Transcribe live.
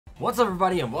What's up,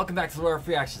 everybody, and welcome back to the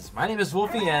Wolfie Reactions. My name is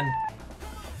Wolfie, and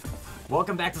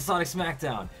welcome back to Sonic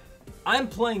Smackdown. I'm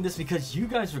playing this because you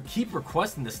guys keep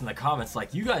requesting this in the comments.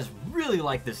 Like, you guys really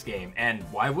like this game, and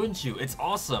why wouldn't you? It's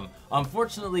awesome.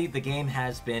 Unfortunately, the game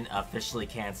has been officially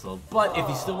canceled, but if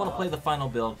you still want to play the final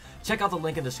build, check out the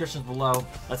link in the description below.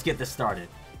 Let's get this started.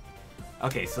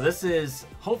 Okay, so this is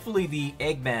hopefully the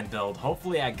Eggman build.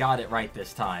 Hopefully I got it right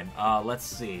this time. Let's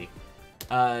see.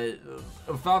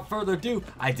 Without further ado,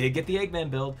 I did get the Eggman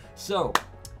build, so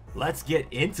let's get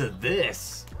into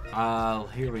this.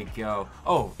 Here we go.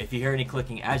 Oh, if you hear any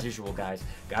clicking, as usual, guys,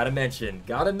 gotta mention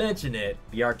it.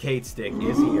 The arcade stick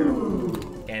is here,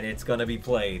 and it's gonna be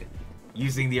played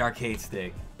using the arcade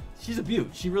stick. She's a beaut.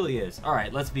 She really is. All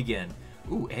right, let's begin.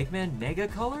 Ooh, Eggman Mega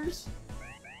colors?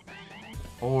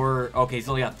 Or okay, he's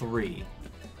only got 3.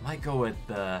 Might go with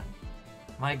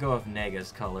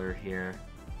Nega's color here.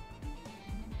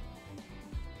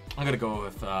 I'm gonna go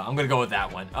with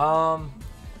that one.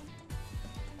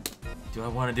 Do I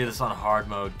want to do this on hard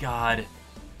mode? God,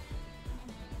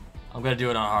 I'm gonna do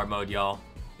it on hard mode, y'all.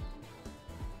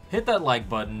 Hit that like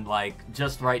button, like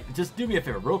just do me a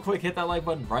favor, real quick. Hit that like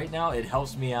button right now. It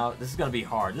helps me out. This is gonna be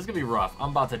hard. This is gonna be rough. I'm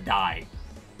about to die.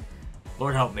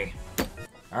 Lord help me.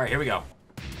 All right, here we go.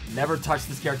 Never touched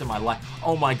this character in my life.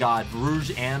 Oh my God,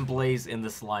 Rouge and Blaze in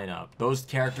this lineup. Those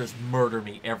characters murder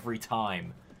me every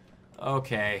time.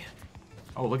 Okay.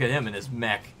 Oh, look at him in his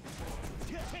mech.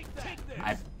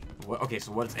 Okay,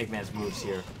 so what's Eggman's moves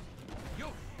here?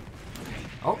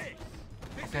 Oh.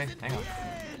 Okay, hang on.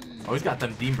 Oh, he's got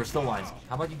them Dean Bristol lines.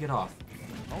 How about you get off?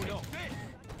 Oh no.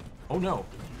 Oh no.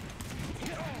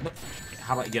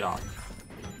 How about you get off?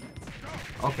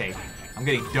 Okay. I'm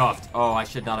getting duffed. Oh, I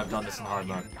should not have done this in hard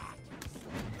mode.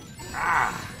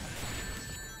 Ah.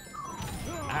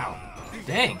 Ow.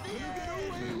 Dang.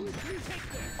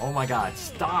 Oh my God,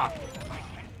 stop.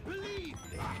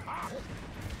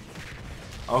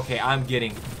 Okay, I'm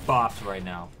getting bopped right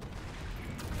now.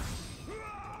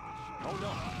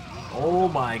 Oh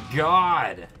my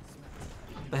God.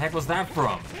 What the heck was that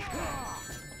from?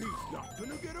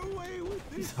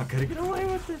 He's not gonna get away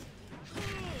with this.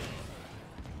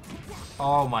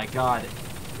 Oh my God.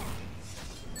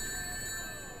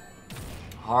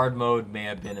 Hard mode may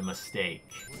have been a mistake.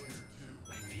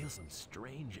 I feel some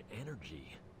strange energy.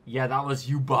 Yeah, that was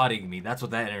you botting me. That's what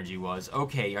that energy was.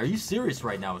 Okay, are you serious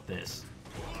right now with this?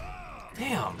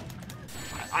 Damn.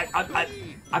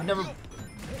 I've never...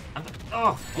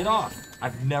 Oh, get off.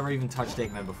 I've never even touched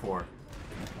Eggman before.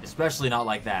 Especially not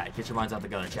like that. Get your minds out the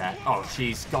gutter, chat. Oh,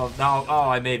 jeez. No. Oh,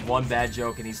 I made one bad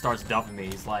joke and he starts duffing me.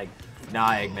 He's like, nah,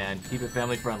 Eggman. Keep it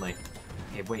family friendly.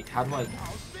 Okay, wait. How do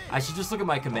I should just look at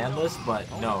my command list, but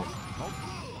no.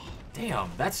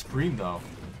 Damn, that scream, though.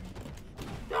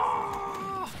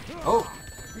 Oh.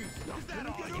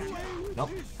 Nope.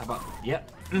 How about...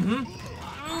 Yep.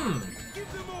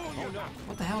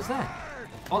 What the hell is that?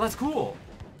 Oh, that's cool.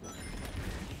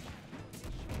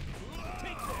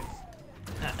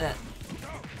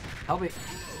 Help me.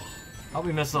 Help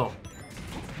me, missile.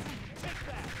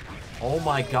 Oh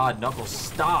my God, Knuckles,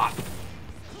 stop.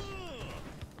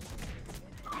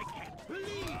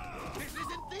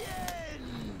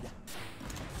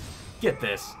 Get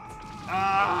this.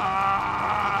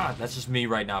 Ah! That's just me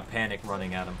right now, panic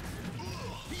running at him.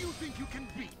 Do you think you can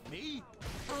beat me?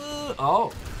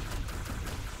 Oh.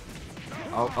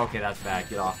 Oh, okay, that's bad.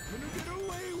 Get off.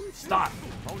 Stop.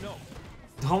 Oh no.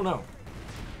 Oh no.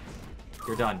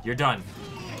 You're done. You're done.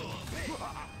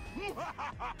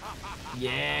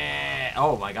 Yeah.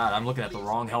 Oh my God, I'm looking at the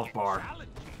wrong health bar.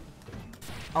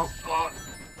 Oh. Oh,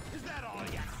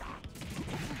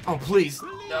 oh please.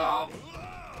 No.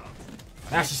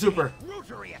 Master Super.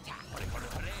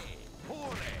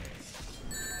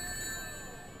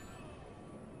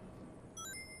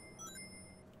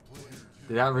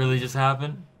 Did that really just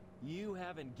happen? You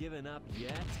haven't given up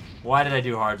yet? Why did I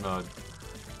do hard mode?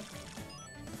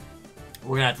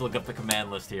 We're gonna have to look up the command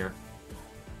list here.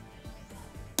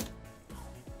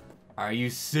 Are you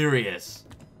serious?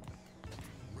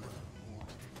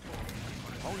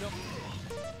 Oh no.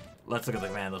 Let's look at the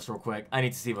command list real quick. I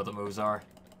need to see what the moves are.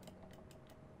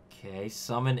 Okay,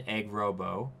 summon Egg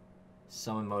Robo.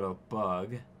 Summon Moto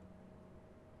Bug.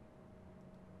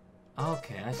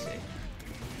 Okay, I see.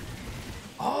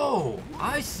 Oh,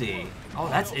 I see. Oh,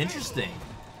 that's interesting.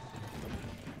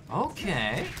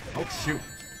 Okay. Oh, shoot.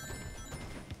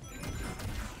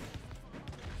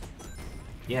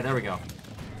 Yeah, there we go.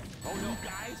 Oh no,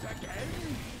 guys, again?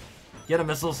 Get him,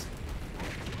 missiles.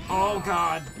 Oh,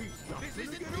 God.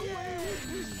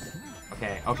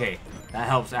 Okay, okay. That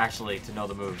helps, actually, to know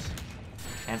the moves.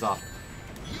 Hands off.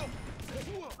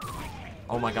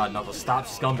 Oh my god, Knuckles, stop,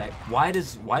 scumbag. Why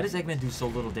does Eggman do so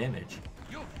little damage?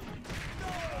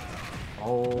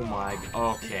 Oh my,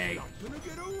 okay.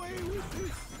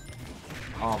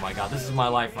 Oh my god, this is my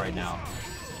life right now.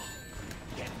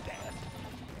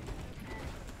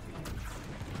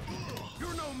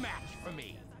 You're no match for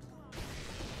me.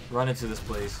 Run into this,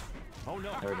 please. Oh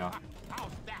no. There we go.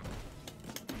 How's that?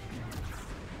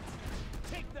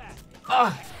 Take that.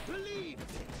 Ah! Believe.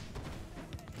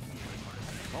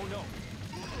 Oh no.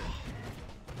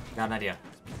 Got an idea.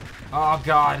 Oh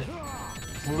god.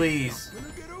 Please.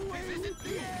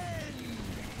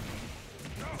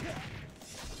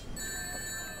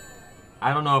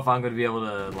 I don't know if I'm going to be able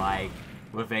to, like,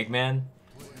 with Eggman.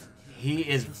 He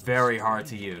is very hard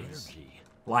to use.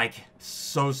 Like,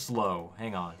 so slow.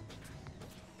 Hang on.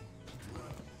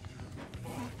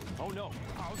 Oh no.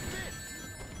 How's this?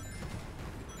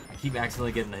 I keep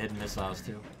accidentally getting the hidden missiles,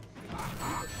 too.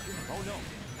 Oh no.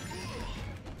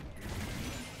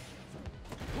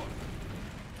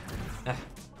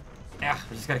 I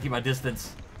just gotta keep my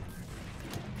distance.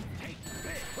 Take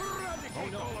this.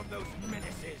 Eradicate all of those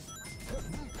menaces.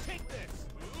 Take this.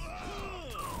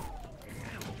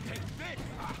 Take this.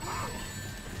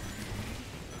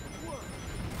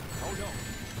 Oh no.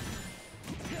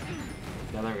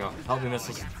 Yeah, there we go. Help me,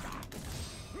 missiles.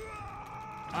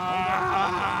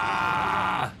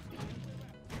 Ah!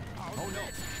 Oh no.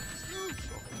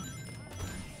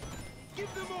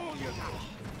 Give them all you got.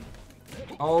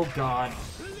 Oh god.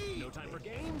 No time for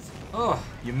games. Oh,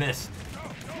 you missed.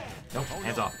 Nope,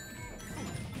 hands off.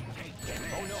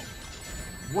 Oh no.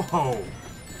 Whoa,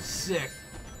 sick.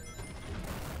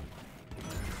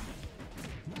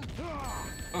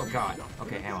 Oh god.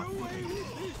 Okay, hang on.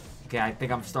 Okay, I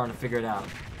think I'm starting to figure it out.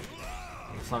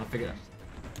 I'm starting to figure it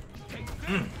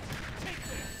out.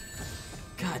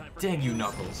 God dang you,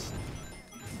 Knuckles.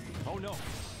 Oh no.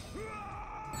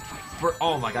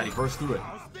 Oh my god, he burst through it.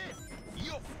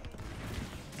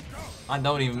 I'm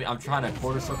trying to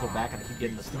quarter circle back and I keep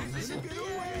getting the stun missile.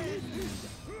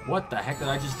 What the heck did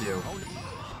I just do?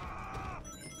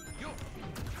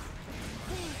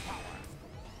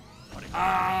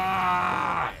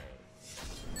 Ah!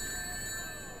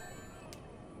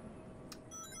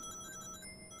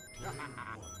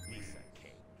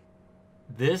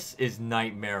 This is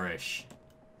nightmarish.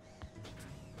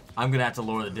 I'm gonna have to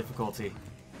lower the difficulty.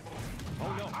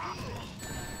 Oh no.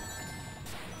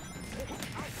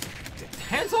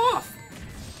 Hands off!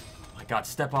 Oh my god,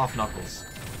 step off, Knuckles.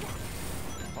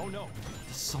 Oh no.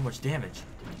 Does so much damage.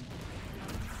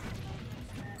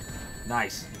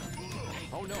 Nice.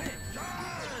 Oh no.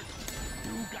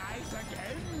 You guys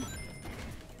again?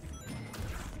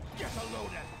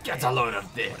 Get a load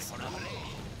of this.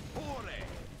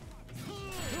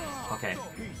 Okay.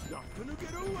 He's not gonna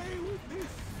get away with this.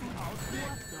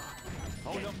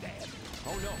 Oh no.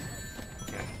 Oh no.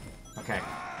 Okay. Okay.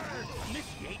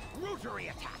 Initiate rotary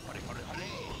attack.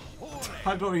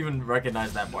 I don't even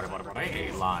recognize that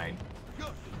line.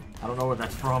 I don't know where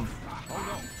that's from. Oh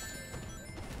no.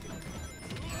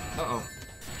 Uh-oh.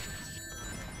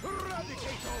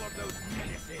 Eradicate all of those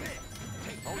menaces.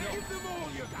 Oh no. Give them all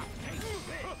you got.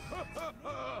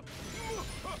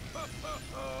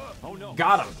 Oh no.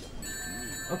 Got him.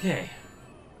 Okay.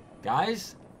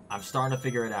 Guys, I'm starting to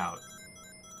figure it out.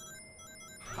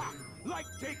 Like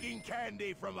taking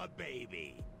candy from a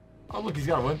baby. Oh look, he's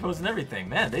got a win post and everything.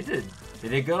 Man, they did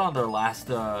good on their last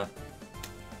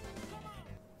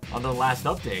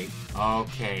update.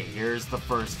 Okay, here's the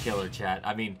first killer, chat.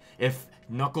 I mean, if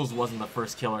Knuckles wasn't the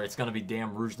first killer, it's gonna be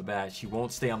damn Rouge the Bat. She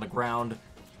won't stay on the ground.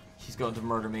 She's going to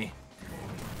murder me.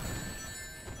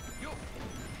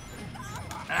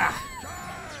 Ah.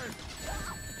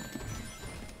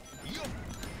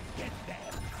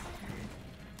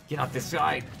 Get out this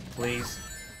side, please.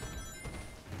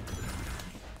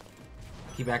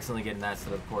 Keep accidentally getting that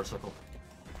instead of the quarter circle.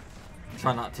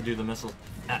 Try not to do the missile.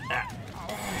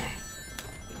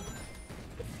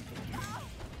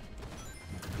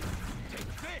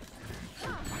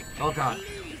 Oh god.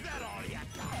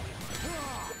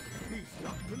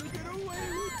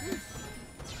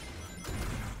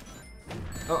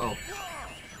 Uh-oh.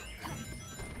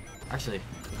 Actually,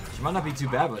 she might not be too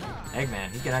bad, but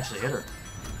Eggman, he can actually hit her.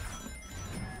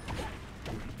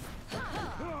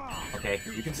 Okay,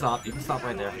 you can stop. You can stop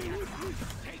right there.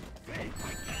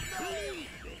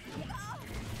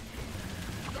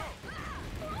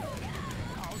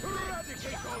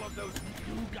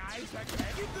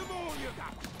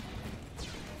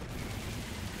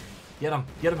 Get him.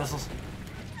 Get him, missiles.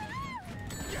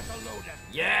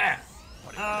 Yeah!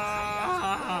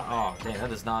 Oh, dang, that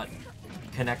does not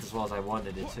connect as well as I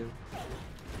wanted it to.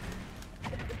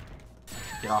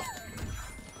 Get off.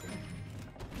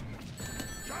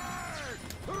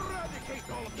 Eradicate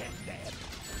all of them.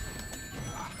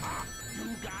 Aha! You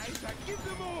guys, give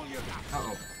them all you got.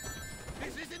 Uh-oh.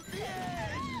 This isn't the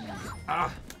end.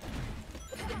 Ah.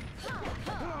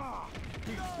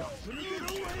 He's not gonna get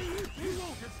away. He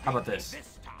won't escape How about this?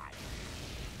 This time.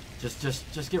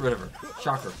 Just get rid of her.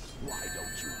 Shock her. Why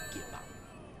don't you give up?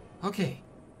 Okay.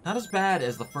 Not as bad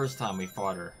as the first time we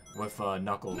fought her with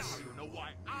Knuckles. Now you know why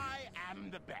I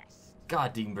am the best.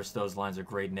 God, Dean Bristow's lines are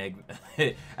great in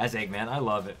as Eggman. I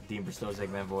love it. Dean Bristow's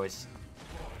Eggman voice.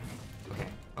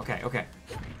 Okay.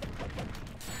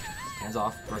 Hands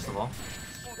off, first of all.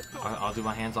 I'll do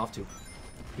my hands off too.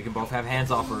 We can both have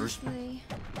hands off first. He's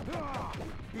not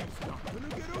gonna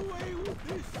get away with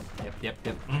this. Yep.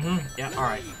 Yeah,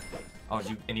 alright. Oh,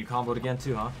 and you comboed again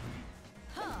too, huh?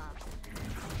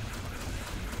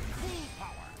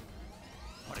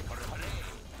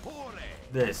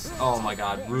 This. Oh my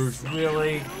god, Rouge,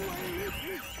 really?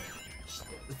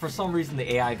 For some reason,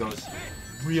 the AI goes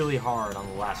really hard on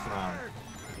the last round.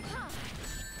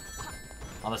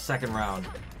 On the second round.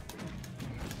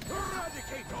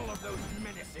 Eradicate all of those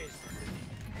menaces.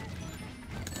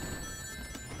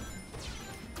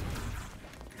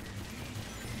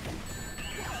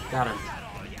 Got her.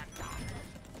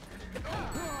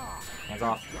 Hands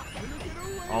off.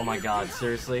 Oh my god,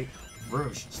 seriously?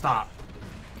 Rouge, stop.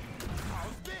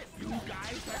 How's this? You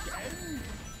guys again?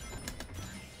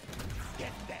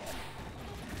 Get them.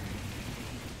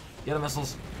 Get the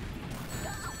missiles.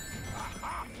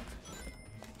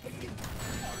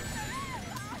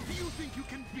 Do you think you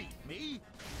can beat me?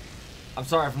 I'm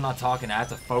sorry if I'm not talking, I have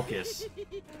to focus.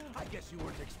 I guess you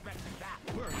weren't expecting that,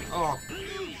 were you? Oh.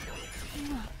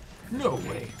 No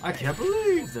way. I can't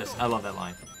believe this. I love that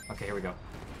line. Okay, here we go.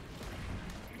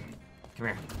 Come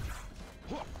here.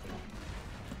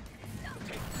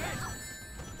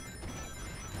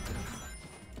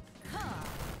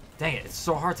 Dang it, it's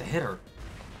so hard to hit her.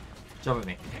 Jump at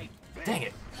me. Dang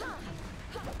it.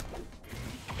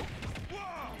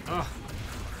 Ugh.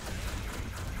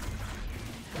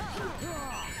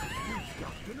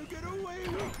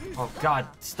 Oh god,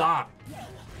 stop.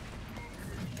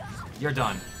 You're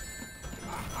done.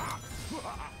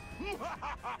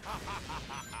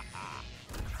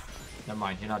 Never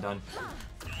mind, you're not done.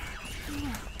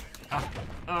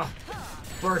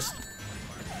 Burst.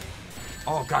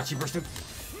 Oh god, she burst through.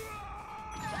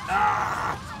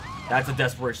 That's a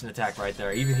desperation attack right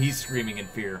there. Even he's screaming in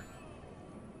fear.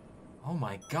 Oh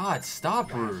my god,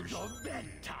 stop, Rouge. Your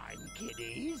bedtime,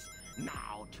 kiddies.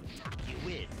 Now to tuck you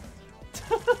in.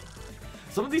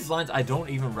 Some of these lines I don't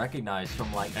even recognize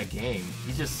from like a game.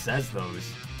 He just says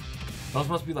those. Those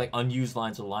must be like unused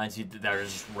lines or lines that are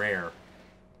just rare.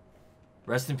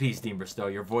 Rest in peace, Dean Bristow.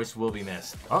 Your voice will be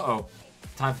missed. Uh-oh.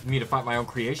 Time for me to fight my own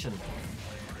creation.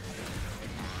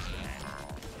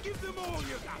 Give them all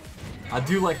you got. I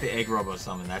do like the egg robo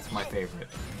summon. That's my favorite.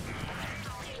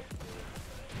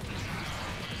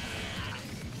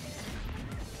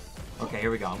 Okay,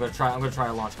 here we go. I'm gonna try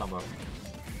a launch combo.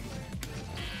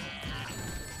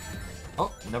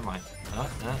 Oh, never mind.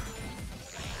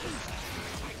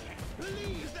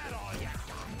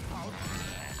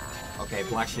 Okay,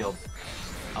 Black Shield.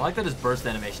 I like that his burst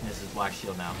animation is his Black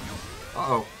Shield now.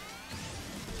 Uh-oh.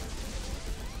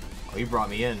 Oh, you brought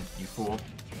me in, you fool.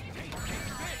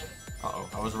 Uh-oh,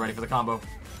 I wasn't ready for the combo.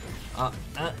 Oh,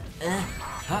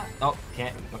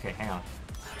 can't. Okay, hang on.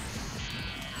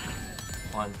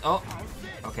 One. Oh,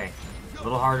 okay. A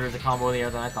little harder to combo in the air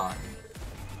than I thought.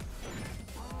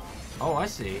 Oh, I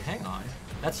see. Hang on.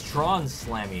 That's Tron's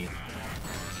Slammy.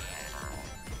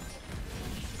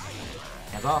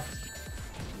 Hands off.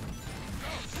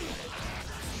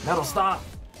 Metal, stop!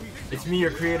 It's me, your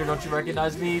creator. Don't you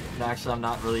recognize me? No, actually, I'm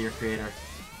not really your creator.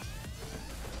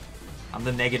 I'm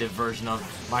the negative version of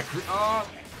my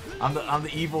I'm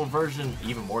the evil version,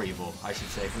 even more evil, I should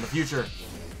say, from the future.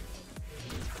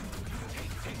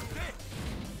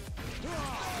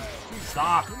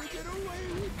 Stop!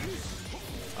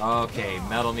 Okay,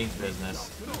 metal means business.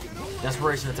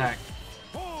 Desperation attack.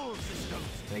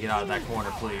 Let me get out of that corner,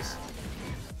 please.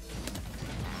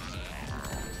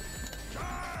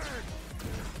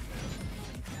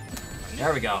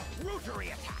 There we go.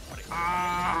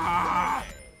 Ah!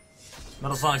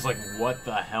 Metal Sonic's like, what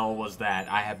the hell was that?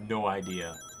 I have no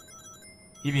idea.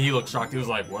 Even he looked shocked. He was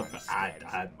like, what the...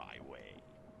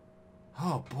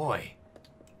 Oh, boy.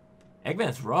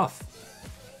 Eggman's rough.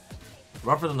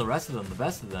 Rougher than the rest of them, the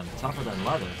best of them. Tougher than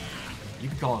leather. You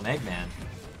can call him Eggman.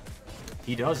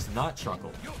 He does not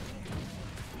chuckle.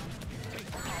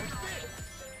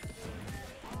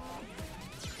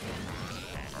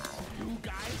 You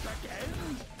guys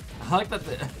again? I like that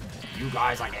you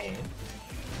guys like it.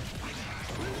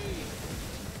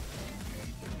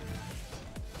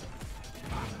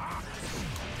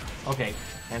 Okay,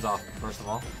 hands off, first of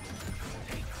all.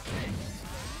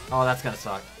 Oh, that's gonna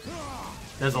suck.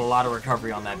 There's a lot of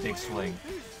recovery on that big swing.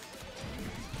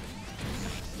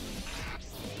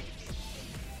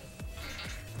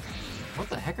 What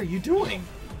the heck are you doing?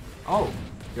 Oh,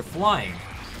 you're flying.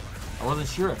 I wasn't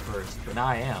sure at first, but now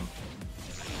I am.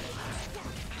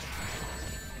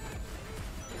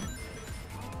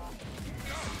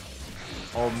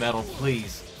 Oh, metal,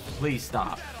 please. Please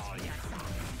stop.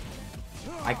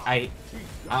 I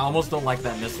almost don't like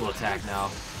that missile attack now.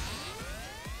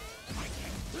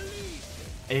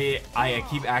 I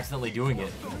keep accidentally doing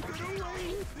it.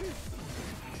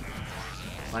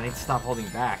 I need to stop holding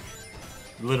back.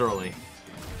 Literally.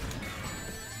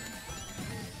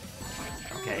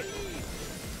 Okay.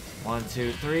 1,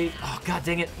 2, 3. Oh, god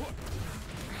dang it.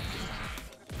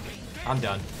 I'm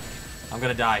done. I'm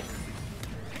gonna die.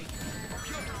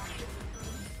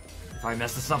 If I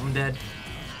mess this up, I'm dead.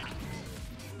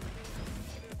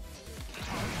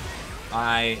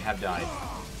 I have died.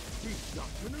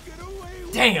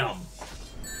 Damn!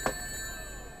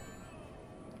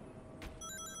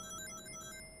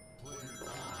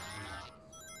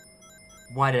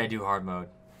 Why did I do hard mode?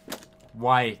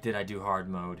 Why did I do hard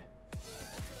mode?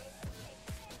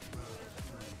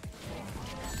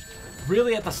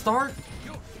 Really at the start?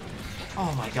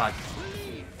 Oh my god.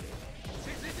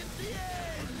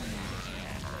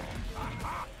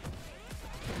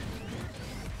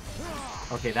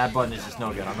 Okay, that button is just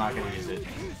no good. I'm not gonna use it.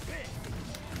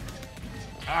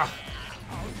 Ah!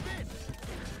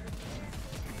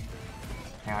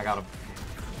 Hang on, I got him.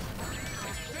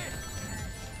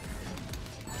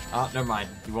 Oh, never mind.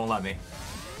 You won't let me.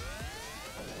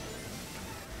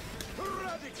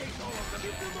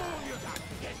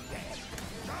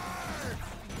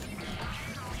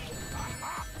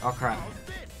 Oh crap.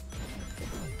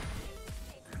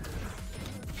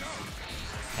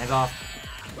 Hands off.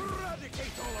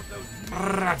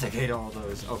 Eradicate all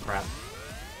those. Oh crap.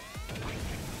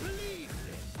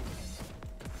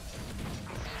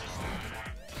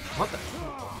 What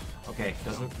the? Okay,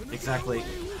 doesn't exactly.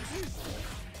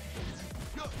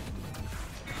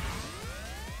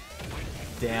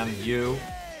 Damn you.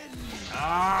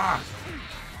 Ah!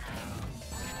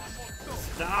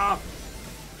 Stop!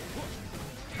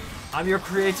 I'm your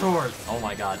creator! Oh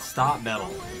my god, stop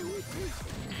metal.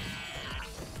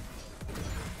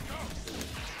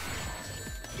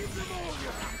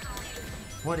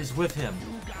 What is with him?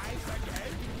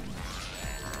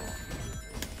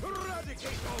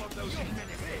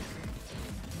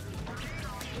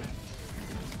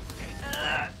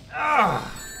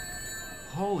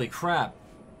 Holy crap.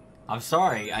 I'm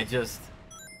sorry,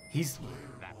 he's...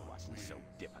 That wasn't so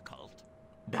difficult.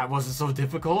 That wasn't so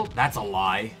difficult? That's a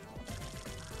lie.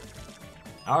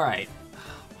 Alright.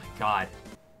 Oh my god.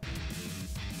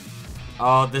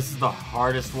 Oh, this is the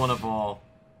hardest one of all.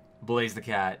 Blaze the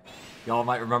Cat. Y'all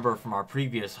might remember from our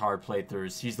previous hard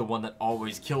playthroughs, he's the one that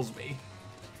always kills me.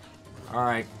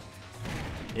 Alright.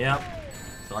 Yep.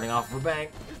 Starting off with a bang.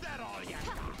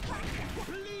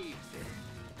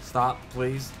 Stop,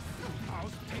 please.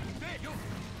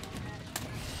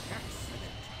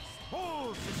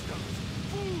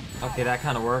 Okay, that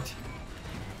kind of worked.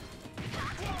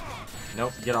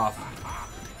 Nope, get off.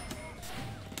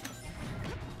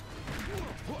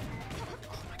 Oh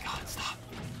my god, stop.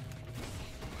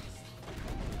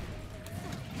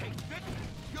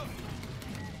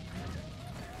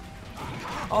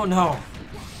 Oh no.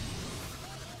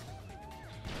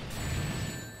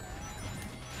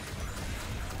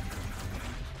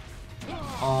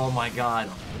 Oh my god.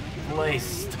 Please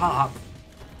stop.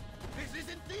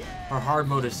 Her hard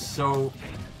mode is so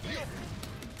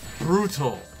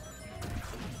brutal.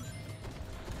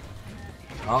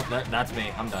 Oh, that's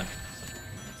me. I'm done.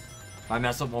 If I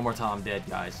mess up one more time, I'm dead,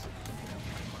 guys.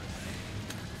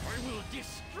 I will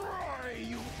destroy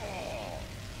you all.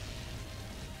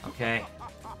 Okay.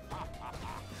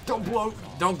 Don't bloat.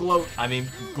 Don't gloat. I mean,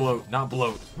 gloat, not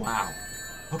bloat. Wow.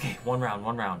 Okay, one round.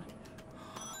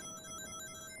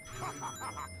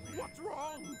 What's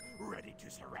wrong? Ready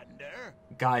to surrender?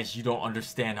 Guys, you don't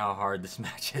understand how hard this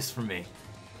match is for me.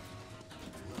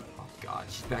 Oh god,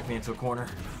 she's backed me into a corner.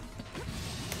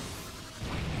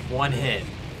 One hit.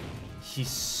 She's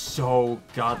so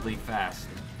godly fast.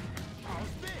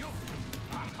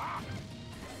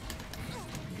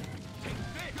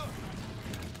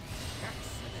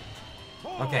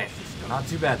 Okay, not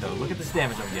too bad though. Look at this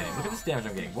damage I'm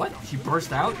getting. What? She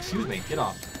burst out? Excuse me, get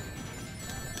off.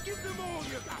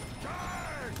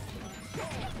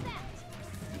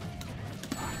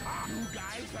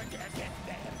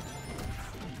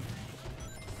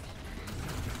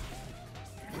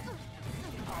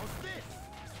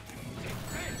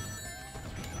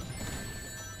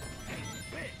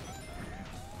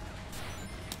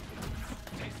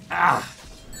 Ah!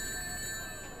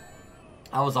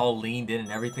 I was all leaned in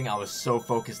and everything. I was so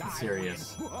focused and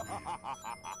serious.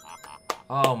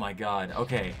 Oh my god.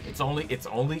 Okay, it's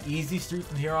only easy street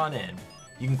from here on in.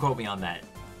 You can quote me on that.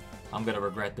 I'm gonna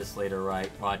regret this later, right?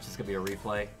 Watch, it's gonna be a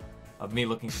replay of me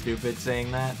looking stupid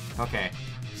saying that. Okay.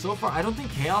 So far, I don't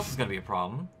think Chaos is gonna be a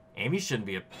problem. Amy shouldn't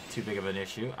be too big of an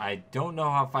issue. I don't know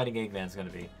how fighting Eggman's gonna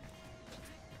be.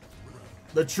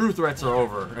 The true threats are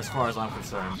over, as far as I'm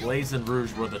concerned. Blaze and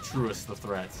Rouge were the truest of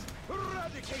threats.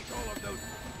 Eradicate all of those.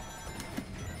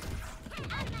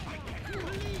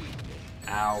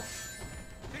 Ow.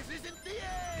 This isn't the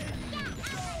end.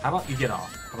 How about you get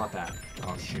off? How about that?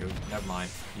 Oh shoot, never mind.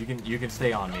 You can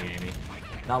stay on me, Amy.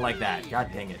 Not like that. God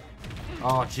dang it.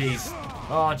 Oh jeez.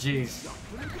 Oh jeez.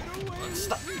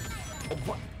 Stop. Oh,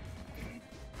 what?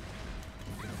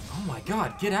 Oh my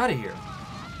god, get out of here.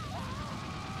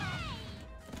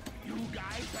 You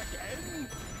guys again?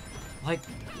 Like,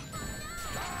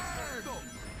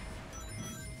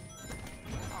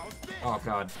 How's this? oh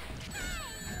god.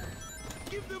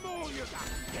 Give them all you got.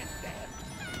 Get them.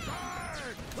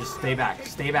 Guard. Just stay back.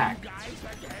 Stay back. You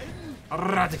guys again?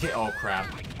 Eradicate. Oh crap.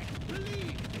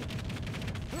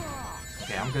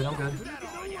 Okay, I'm good. I'm good.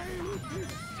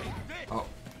 Oh.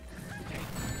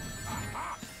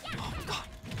 Oh god.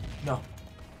 No.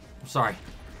 I'm sorry.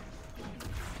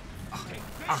 Okay.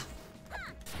 Ah.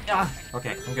 Ah.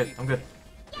 Okay, I'm good. I'm good.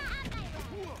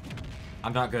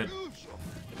 I'm not good.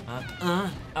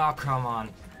 Oh, come on.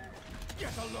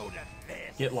 Get a load of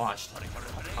this. Get launched.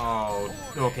 Oh,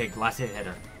 okay, glass hit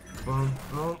hitter. Boom,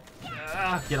 boom.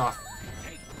 Ah, get off.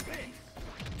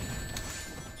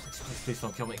 Please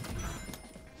don't kill me.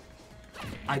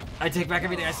 I take back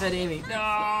everything I said, Amy.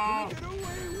 No! Get away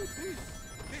with this.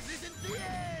 This isn't the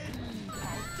end.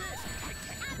 How's this? I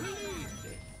can't believe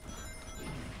this.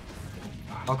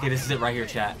 Okay, this is it right here,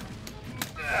 chat.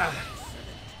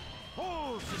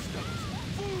 Whole system.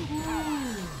 Full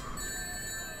power.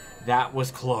 That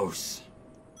was close.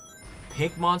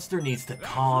 Pink Monster needs to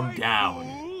calm Right, down.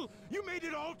 fool. You made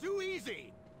it all too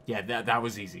easy. Yeah, that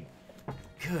was easy.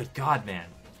 Good God, man.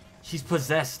 She's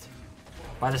possessed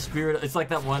by the spirit. It's like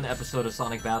that one episode of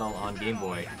Sonic Battle on Game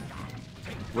Boy,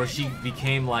 where she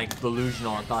became like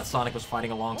delusional and thought Sonic was fighting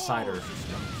alongside her.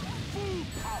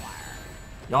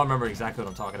 Y'all remember exactly what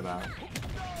I'm talking about.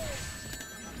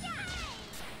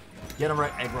 Get him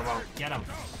right, Egg Remote. Get him.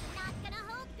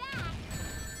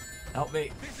 Help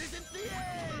me. This isn't the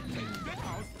end.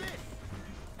 How's this?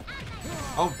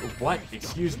 Oh, what?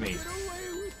 Excuse me.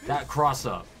 That cross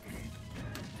up.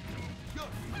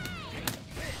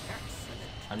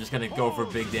 I'm just gonna go for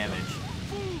big damage.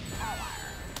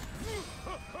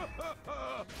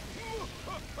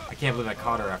 I can't believe I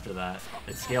caught her after that.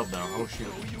 It scaled though. Oh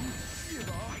shoot.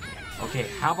 Okay,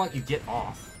 how about you get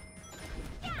off?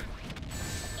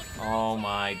 Oh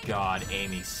my god,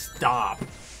 Amy, stop.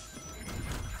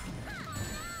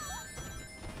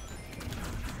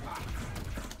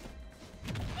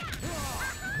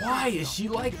 Why is she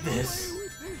like this?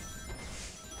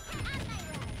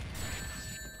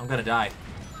 I'm gonna die.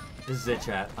 This is it,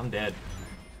 chat. I'm dead.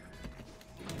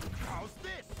 How's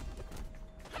this?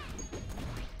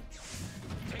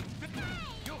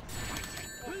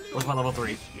 What's my level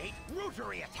 3?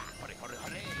 Rotary attack.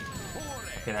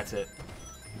 Okay, that's it.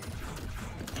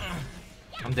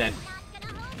 I'm dead.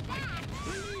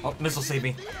 Oh, missile saved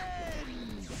me.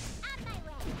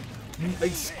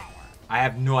 I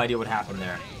have no idea what happened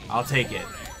there. I'll take it.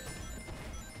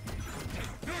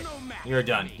 You're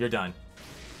done. You're done.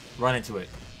 Run into it.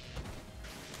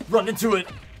 Run into it!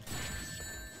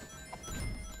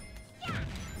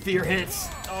 Fear hits.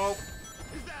 Oh.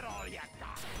 Is that all you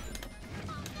got?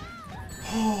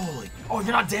 Holy. Oh,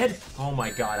 you're not dead? Oh my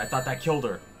god, I thought that killed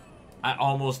her. I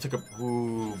almost took a...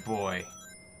 Ooh, boy.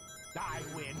 I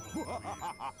win.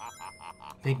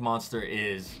 Pink Monster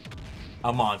is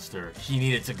a monster. She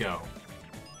needed to go.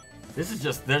 This is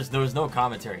just... There was no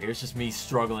commentary here. It's just me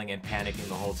struggling and panicking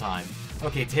the whole time.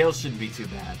 Okay, Tails shouldn't be too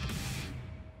bad.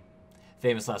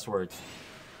 Famous last words.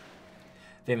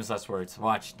 Famous last words.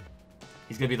 Watch.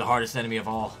 He's gonna be the hardest enemy of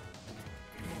all.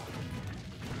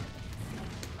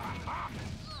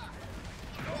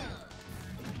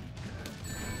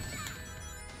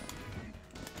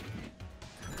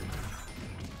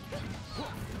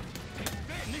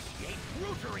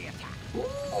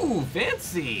 Ooh,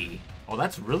 fancy! Oh,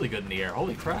 that's really good in the air.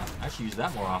 Holy crap. I should use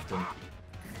that more often.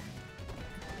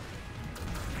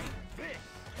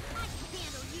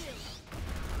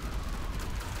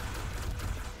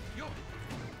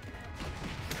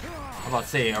 I'm about to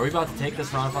say, are we about to take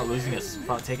this round without losing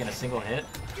without taking a single hit?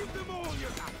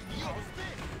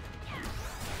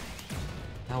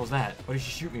 What was that? What did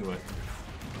she shoot me with?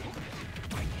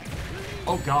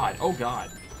 Oh god, oh god.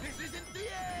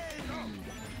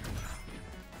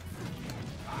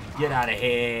 Get out of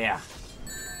here.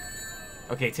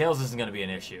 Okay, Tails isn't gonna be an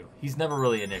issue. He's never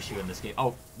really an issue in this game.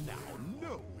 Oh. Now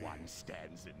no one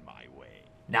stands in my way.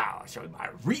 Now I'll show you my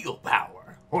real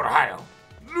power. Ohio.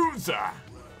 Loser.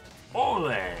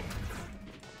 Ole.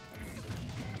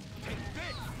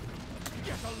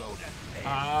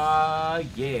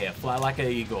 Yeah, fly like an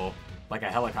eagle, like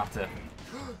a helicopter.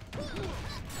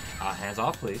 Hands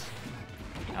off, please.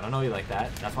 I don't know you like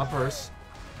that. That's my purse.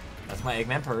 That's my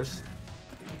Eggman purse.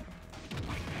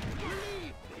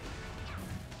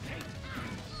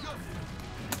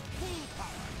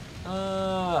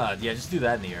 Yeah, just do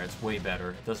that in the air. It's way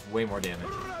better. It does way more damage.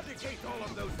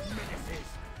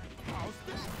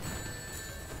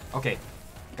 Okay,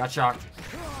 got shocked.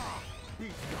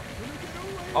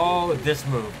 Oh, this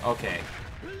move. Okay.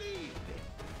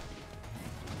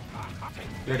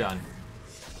 You're done.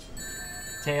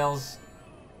 Tails.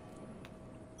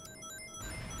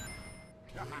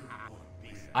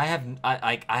 I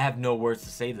have no words to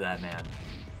say to that man.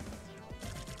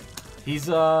 He's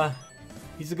a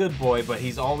good boy, but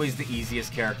he's always the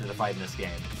easiest character to fight in this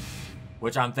game,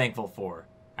 which I'm thankful for.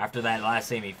 After that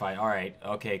last Amy fight, all right,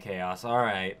 okay, Chaos, all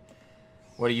right.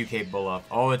 What are you capable of?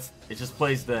 Oh, it just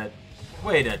plays the.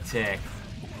 Wait a tick.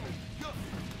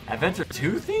 Adventure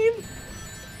 2 theme?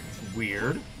 It's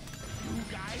weird. You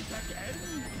guys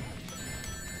again?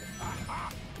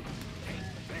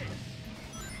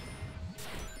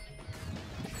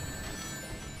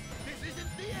 This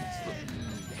isn't the end.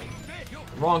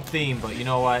 Wrong theme, but you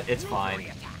know what? It's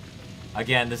fine.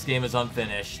 Again, this game is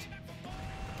unfinished.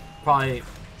 Probably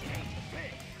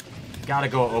gotta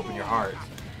go open your heart.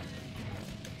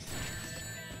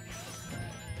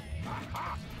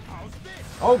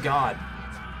 Oh god.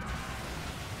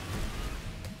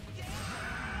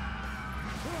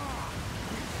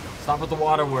 Stop with the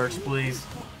waterworks, please.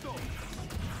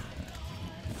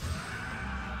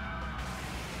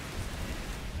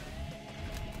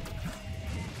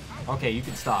 Okay, you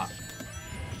can stop.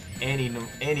 Any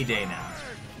day now.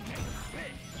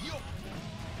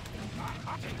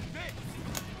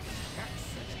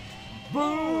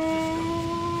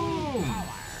 Boom!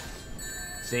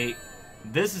 See,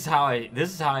 this is how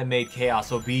I made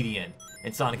Chaos obedient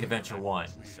in Sonic Adventure 1.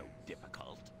 So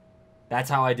difficult. That's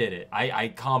how I did it.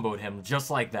 I comboed him just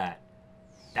like that.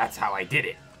 That's how I did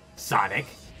it, Sonic.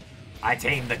 I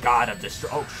tamed the god of destroy.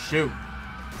 Oh shoot! Is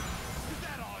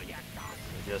that all you got?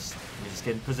 Let me just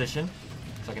get in position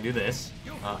so I can do this.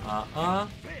 Oh.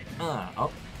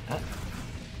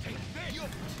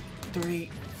 3,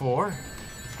 4.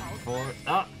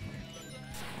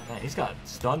 Man, he's got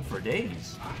stunned for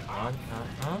days.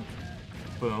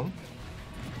 Boom.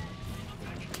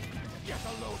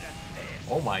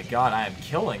 Oh my god, I am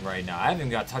killing right now. I haven't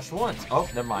even got touched once. Oh,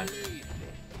 never mind.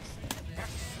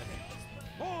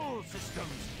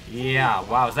 Yeah,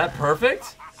 wow, is that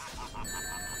perfect?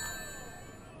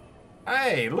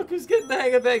 Hey, look who's getting the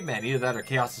hang of Eggman. Either that or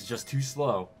Chaos is just too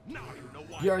slow.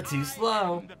 You're too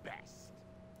slow.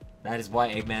 That is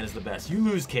why Eggman is the best. You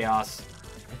lose, Chaos.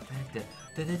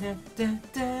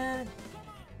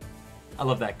 I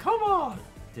love that. Come on.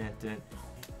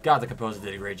 God, the composer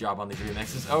did a great job on these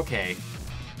remixes. Okay.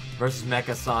 Versus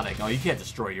Mecha Sonic. Oh, you can't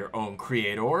destroy your own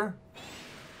creator.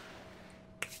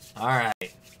 Alright.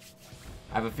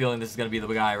 I have a feeling this is going to be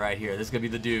the guy right here. This is going to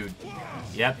be the dude.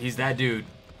 Yep, he's that dude.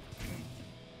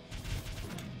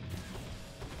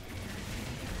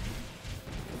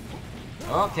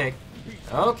 Okay.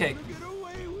 Okay.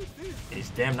 He's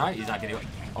damn right. He's not gonna.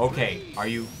 Okay. Are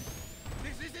you?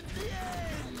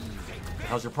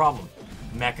 How's your problem,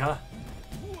 Mecha?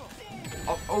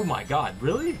 Oh my God!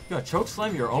 Really? You gonna choke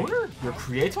slam your owner? Your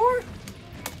creator?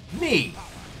 Me?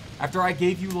 After I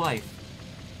gave you life?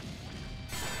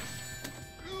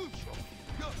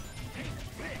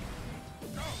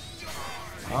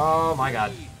 Oh my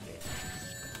God!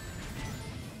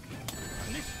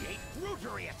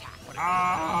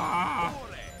 Ah!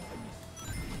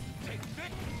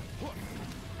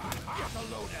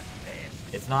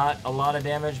 It's not a lot of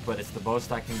damage, but it's the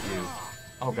most I can do.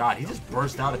 Oh god, he just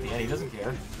burst out at the end. He doesn't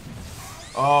care.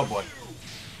 Oh boy.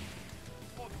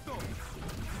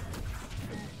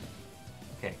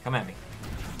 Okay, come at me.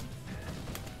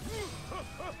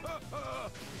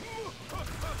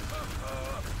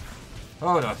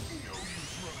 Oh no.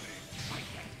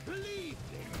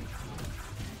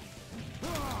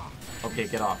 Okay,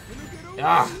 get off.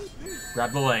 Ah!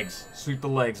 Grab the legs. Sweep the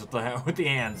legs with the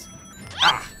hands.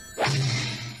 Ah!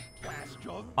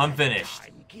 Unfinished.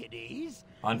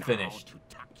 Unfinished.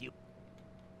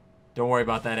 Don't worry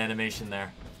about that animation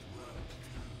there.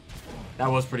 That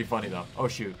was pretty funny though. Oh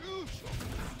shoot.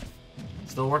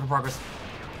 Still a work in progress.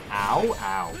 Ow,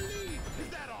 ow.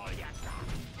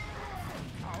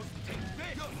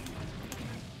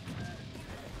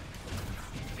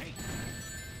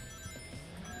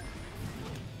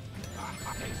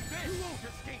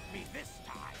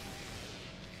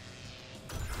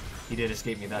 He did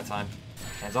escape me that time.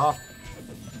 Hands off.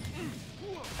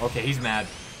 Okay, he's mad.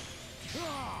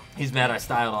 He's mad I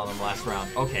styled on him last round.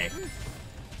 Okay.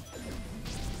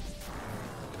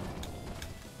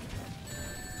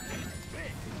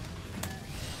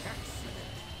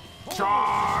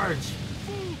 Charge!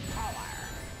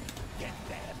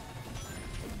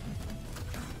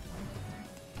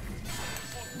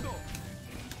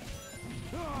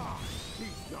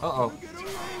 Uh-oh.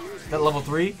 Is that level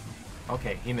 3?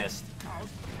 Okay, he missed.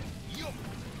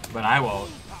 But I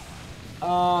won't.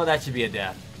 Oh, that should be a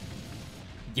death.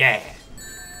 Yeah!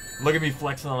 Look at me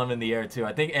flexing on him in the air, too.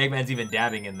 I think Eggman's even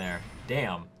dabbing in there.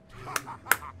 Damn.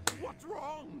 What's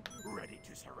wrong? Ready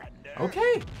to surrender?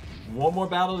 Okay. One more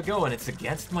battle to go, and it's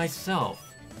against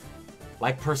myself.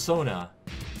 Like Persona.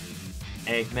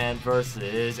 Eggman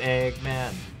versus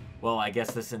Eggman. Well, I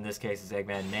guess this in this case is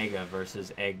Eggman Mega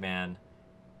versus Eggman.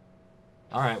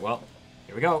 Alright, well,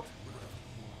 here we go.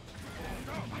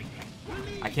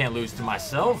 I can't lose to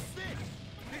myself.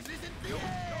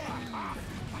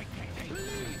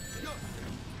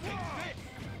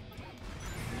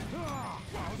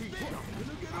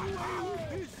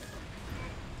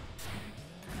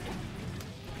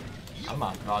 I'm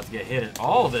not about to get hit at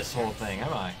all this whole thing,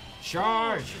 am I?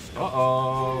 Charge!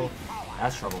 Uh-oh.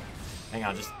 That's trouble. Hang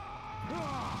on, just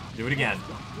do it again.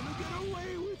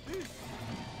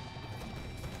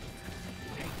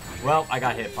 Well, I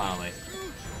got hit finally.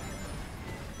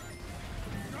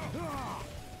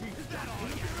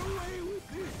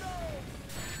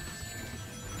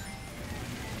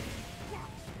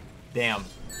 Damn.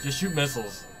 Just shoot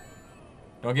missiles.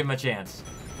 Don't give him a chance.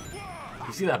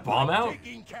 You see that bomb out?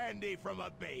 Taking candy from a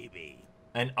baby.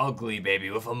 An ugly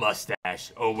baby with a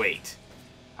mustache. Oh wait.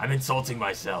 I'm insulting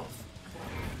myself.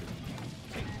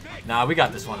 Nah, we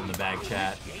got this one in the bag,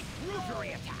 chat.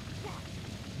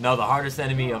 No, the hardest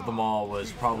enemy of them all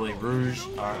was probably Rouge,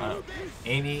 or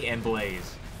Amy, and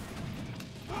Blaze.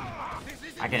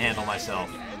 I can handle myself.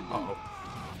 Uh-oh.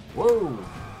 Whoa!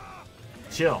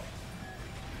 Chill.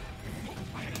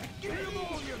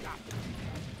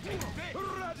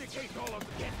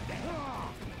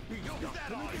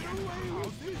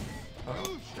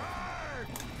 Uh-oh.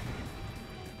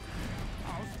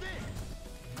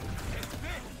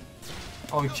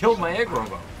 Oh, he killed my egg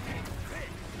robo.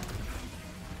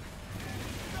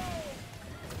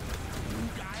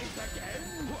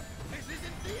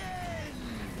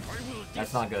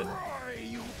 That's not good.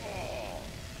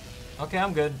 Okay,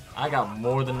 I'm good. I got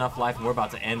more than enough life, and we're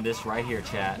about to end this right here,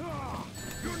 chat.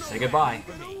 Say goodbye.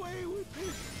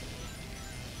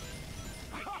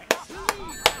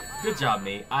 Good job,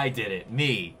 me. I did it.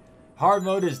 Me. Hard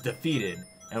mode is defeated.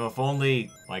 And with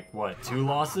only, like, what, 2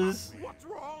 losses?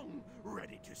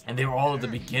 And they were all at the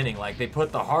beginning. Like, they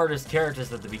put the hardest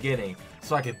characters at the beginning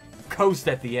so I could coast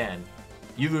at the end.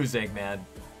 You lose, Eggman.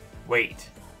 Wait.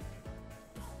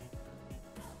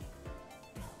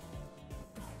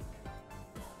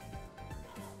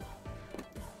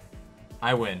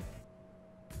 I win.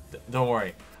 Don't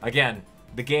worry. Again,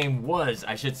 the game was,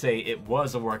 I should say, it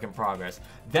was a work in progress.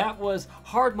 That was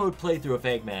hard mode playthrough of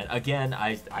Eggman. Again,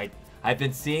 I've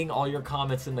been seeing all your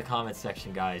comments in the comments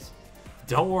section, guys.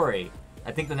 Don't worry.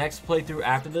 I think the next playthrough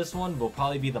after this one will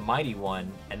probably be the Mighty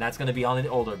one, and that's going to be on an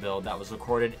older build that was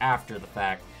recorded after the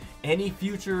fact. Any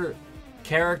future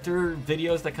character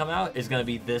videos that come out is going to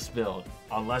be this build.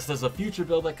 Unless there's a future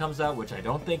build that comes out, which I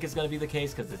don't think is going to be the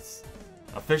case because it's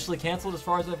officially canceled as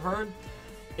far as I've heard.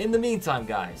 In the meantime,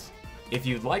 guys, if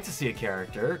you'd like to see a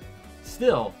character,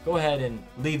 still, go ahead and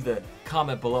leave the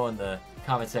comment below in the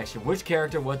comment section which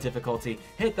character, what difficulty.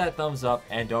 Hit that thumbs up,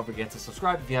 and don't forget to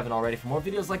subscribe if you haven't already for more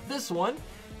videos like this one.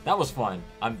 That was fun.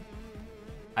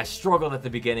 I struggled at the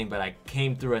beginning, but I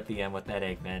came through at the end with that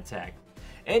Eggman tag.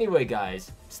 Anyway,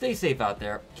 guys, stay safe out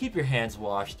there. Keep your hands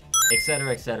washed,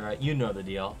 etc., etc. You know the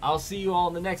deal. I'll see you all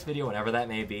in the next video, whenever that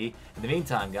may be. In the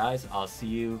meantime, guys, I'll see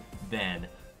you then.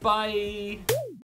 Bye!